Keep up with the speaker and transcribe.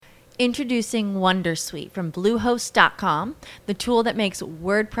Introducing Wondersuite from Bluehost.com, the tool that makes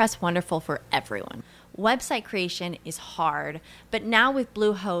WordPress wonderful for everyone. Website creation is hard, but now with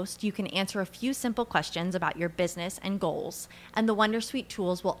Bluehost, you can answer a few simple questions about your business and goals, and the Wondersuite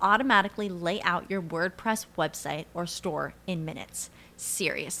tools will automatically lay out your WordPress website or store in minutes.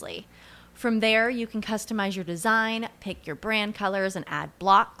 Seriously. From there, you can customize your design, pick your brand colors, and add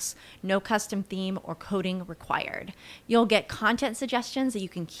blocks. No custom theme or coding required. You'll get content suggestions that you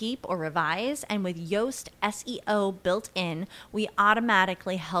can keep or revise, and with Yoast SEO built in, we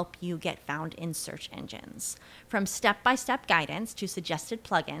automatically help you get found in search engines. From step-by-step guidance to suggested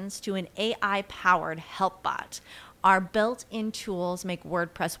plugins to an AI-powered help bot, our built-in tools make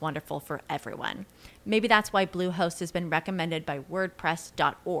WordPress wonderful for everyone. Maybe that's why Bluehost has been recommended by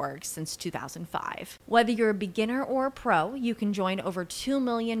WordPress.org since 2005. Whether you're a beginner or a pro, you can join over 2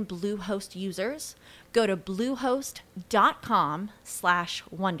 million Bluehost users. Go to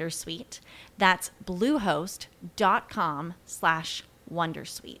bluehost.com/wondersuite. That's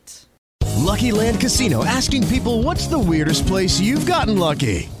bluehost.com/wondersuite. Lucky Land Casino, asking people, what's the weirdest place you've gotten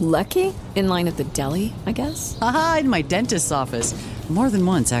lucky? Lucky? In line at the deli, I guess? Aha, in my dentist's office. More than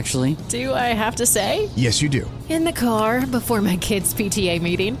once, actually. Do I have to say? Yes, you do. In the car before my kids' PTA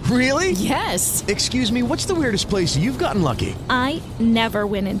meeting. Really? Yes. Excuse me, what's the weirdest place you've gotten lucky? I never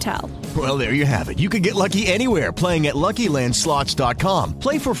win and tell. Well, there you have it. You can get lucky anywhere, playing at LuckyLandSlots.com.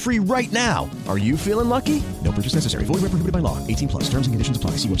 Play for free right now. Are you feeling lucky? No purchase necessary. Void where prohibited by law. 18+. Terms and conditions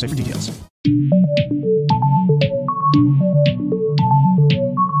apply. See website for details.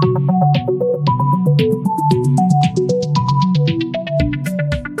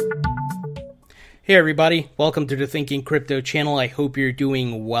 Hey everybody, welcome to the Thinking Crypto channel. I hope you're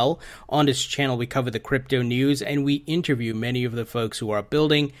doing well. On this channel, we cover the crypto news and we interview many of the folks who are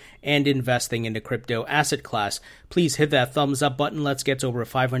building and investing in the crypto asset class. Please hit that thumbs up button. Let's get to over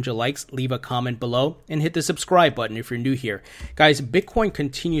 500 likes. Leave a comment below and hit the subscribe button if you're new here. Guys, Bitcoin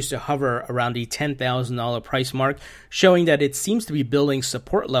continues to hover around the $10,000 price mark, showing that it seems to be building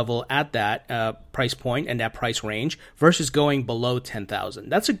support level at that price point and that price range versus going below 10,000.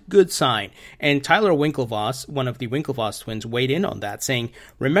 That's a good sign. And Tyler Winklevoss, one of the Winklevoss twins, weighed in on that, saying,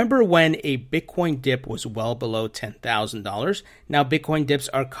 remember when a Bitcoin dip was well below $10,000? Now Bitcoin dips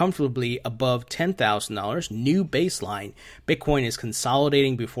are comfortably above $10,000, new baseline. Bitcoin is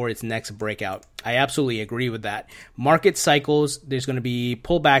consolidating before its next breakout. I absolutely agree with that. Market cycles, there's going to be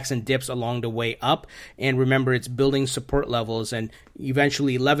pullbacks and dips along the way up. And remember, it's building support levels, and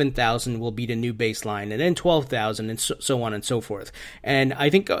eventually 11,000 will be the new baseline, and then 12,000 and so on and so forth. And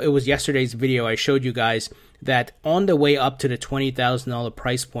I think it was yesterday's video I showed you guys that on the way up to the $20,000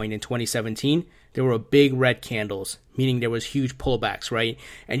 price point in 2017, there were big red candles, meaning there was huge pullbacks, right?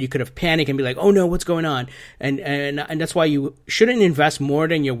 And you could have panicked and be like, oh no, what's going on? And that's why you shouldn't invest more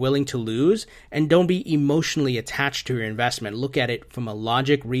than you're willing to lose, and don't be emotionally attached to your investment. Look at it from a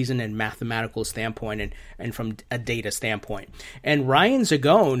logic, reason, and mathematical standpoint, and from a data standpoint. And Ryan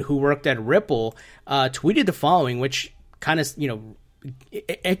Zagone, who worked at Ripple, tweeted the following, which kind of,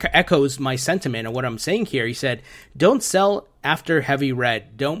 echoes my sentiment of what I'm saying here. He said, don't sell after heavy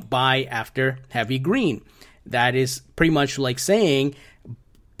red. Don't buy after heavy green. That is pretty much like saying,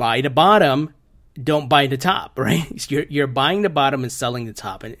 buy the bottom, don't buy the top, right? You're buying the bottom and selling the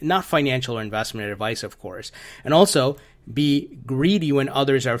top, and not financial or investment advice, of course. And also, be greedy when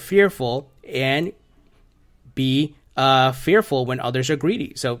others are fearful, and be fearful when others are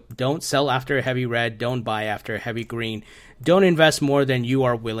greedy. So don't sell after a heavy red. Don't buy after a heavy green. Don't invest more than you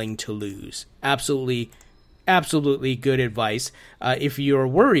are willing to lose. Absolutely good advice. If you're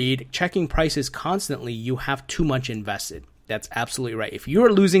worried, checking prices constantly, you have too much invested. That's absolutely right. If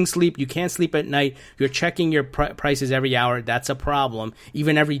you're losing sleep, you can't sleep at night, you're checking your prices every hour, that's a problem,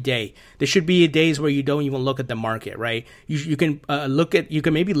 even every day. There should be days where you don't even look at the market, right? You can you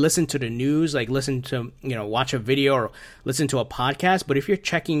can maybe listen to the news, like listen to, watch a video or listen to a podcast, but if you're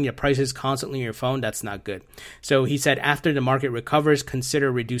checking your prices constantly on your phone, that's not good. So he said, after the market recovers,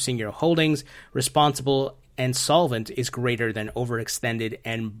 consider reducing your holdings. Responsible and solvent is greater than overextended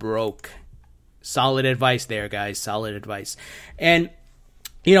and broke. Solid advice there, guys. Solid advice. And,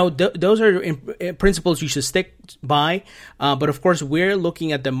 those are principles you should stick by. But of course, we're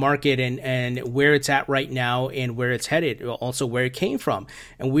looking at the market and where it's at right now and where it's headed, also where it came from.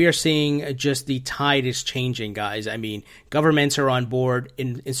 And we are seeing just the tide is changing, guys. I mean, governments are on board,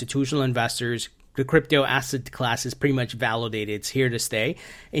 institutional investors, the crypto asset class is pretty much validated. It's here to stay.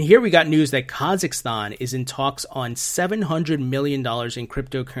 And here we got news that Kazakhstan is in talks on $700 million in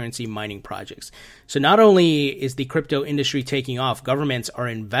cryptocurrency mining projects. So not only is the crypto industry taking off, governments are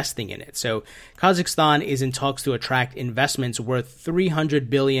investing in it. So Kazakhstan is in talks to attract investments worth 300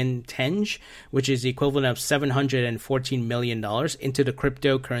 billion tenge, which is the equivalent of $714 million into the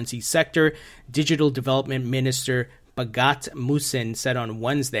cryptocurrency sector. Digital Development Minister Bagat Musin said on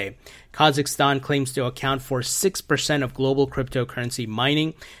Wednesday. Kazakhstan claims to account for 6% of global cryptocurrency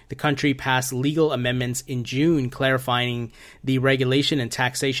mining. The country passed legal amendments in June clarifying the regulation and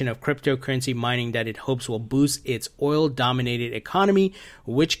taxation of cryptocurrency mining that it hopes will boost its oil-dominated economy,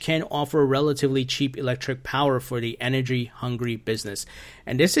 which can offer relatively cheap electric power for the energy-hungry business.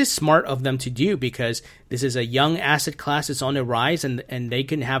 And this is smart of them to do because this is a young asset class. It's on the rise, and they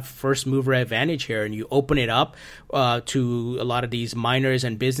can have first mover advantage here. And you open it up to a lot of these miners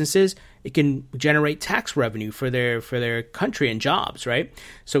and businesses, it can generate tax revenue for their country and jobs, right?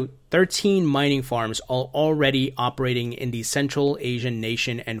 So 13 mining farms are already operating in the Central Asian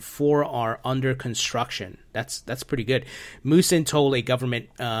nation, and 4 are under construction. That's pretty good. Musin told a government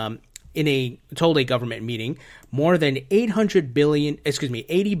meeting more than 80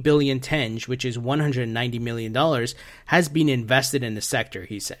 billion tenge, which is $190 million, has been invested in the sector,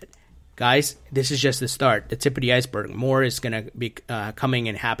 he said. Guys, this is just the start, the tip of the iceberg. More is going to be coming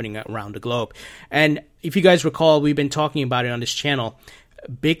and happening around the globe. And if you guys recall, we've been talking about it on this channel.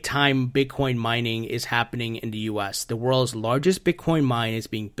 Big time Bitcoin mining is happening in the US. The world's largest Bitcoin mine is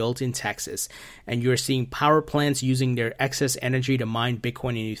being built in Texas. And you're seeing power plants using their excess energy to mine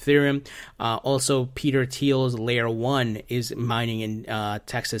Bitcoin and Ethereum. Also, Peter Thiel's Layer 1 is mining in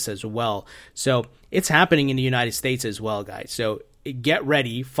Texas as well. So it's happening in the United States as well, guys. So get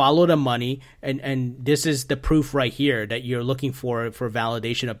ready, follow the money, and this is the proof right here that you're looking for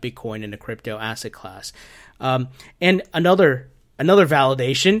validation of Bitcoin in the crypto asset class. And another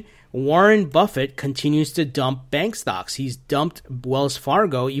validation, Warren Buffett continues to dump bank stocks. He's dumped Wells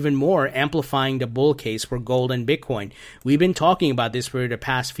Fargo even more, amplifying the bull case for gold and Bitcoin. We've been talking about this for the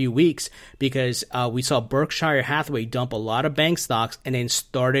past few weeks because we saw Berkshire Hathaway dump a lot of bank stocks and then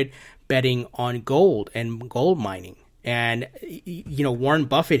started betting on gold and gold mining. And, Warren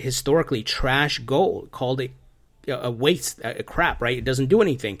Buffett historically trashed gold, called it a waste, a crap, right? It doesn't do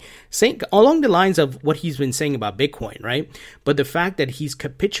anything. Along the lines of what he's been saying about Bitcoin, right? But the fact that he's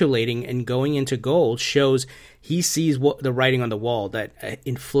capitulating and going into gold shows he sees the writing on the wall, that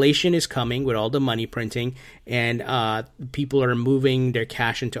inflation is coming with all the money printing, and people are moving their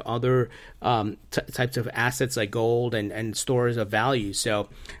cash into other types of assets like gold and stores of value. So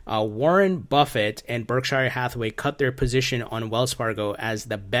Warren Buffett and Berkshire Hathaway cut their position on Wells Fargo as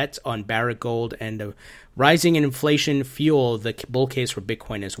the bet on Barrick Gold, and the rising in inflation fuel the bull case for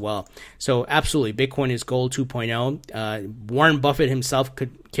Bitcoin as well. So absolutely, Bitcoin is gold 2.0. Warren Buffett himself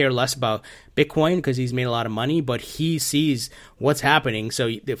could care less about Bitcoin because he's made a lot of money, but he sees what's happening.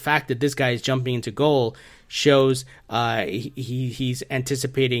 So the fact that this guy is jumping into gold shows he's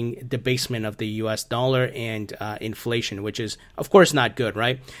anticipating debasement of the US dollar and inflation, which is, of course, not good,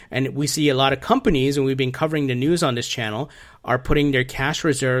 right? And we see a lot of companies, and we've been covering the news on this channel, are putting their cash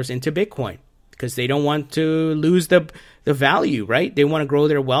reserves into Bitcoin because they don't want to lose the value, right? They want to grow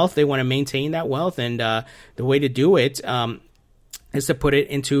their wealth. They want to maintain that wealth. And the way to do it is to put it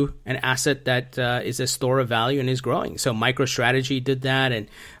into an asset that is a store of value and is growing. So MicroStrategy did that, and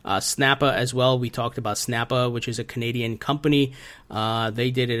Snappa as well. We talked about Snappa, which is a Canadian company. They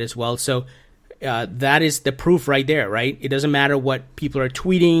did it as well. So that is the proof right there, right? It doesn't matter what people are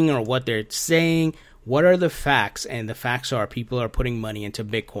tweeting or what they're saying. What are the facts? And the facts are people are putting money into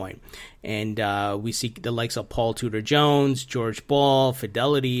Bitcoin. And we see the likes of Paul Tudor Jones, George Ball,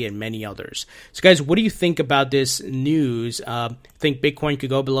 Fidelity, and many others. So guys, what do you think about this news? Think Bitcoin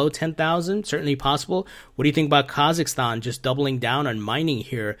could go below 10,000? Certainly possible. What do you think about Kazakhstan just doubling down on mining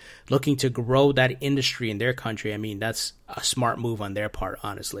here, looking to grow that industry in their country? I mean, that's a smart move on their part,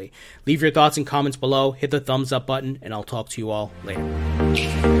 honestly. Leave your thoughts and comments below. Hit the thumbs up button, and I'll talk to you all later.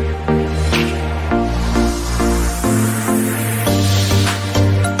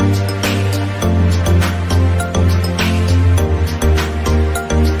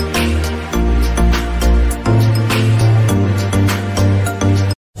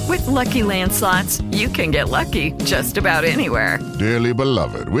 Lucky Land Slots, you can get lucky just about anywhere. Dearly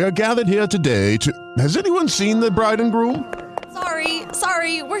beloved, we are gathered here today to... Has anyone seen the bride and groom?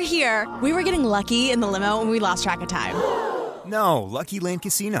 Sorry, we're here. We were getting lucky in the limo and we lost track of time. No, Lucky Land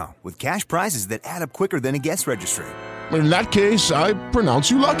Casino, with cash prizes that add up quicker than a guest registry. In that case, I pronounce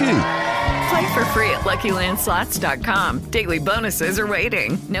you lucky. Play for free at LuckyLandSlots.com. Daily bonuses are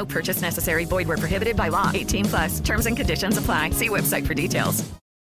waiting. No purchase necessary. Void where prohibited by law. 18+. Terms and conditions apply. See website for details.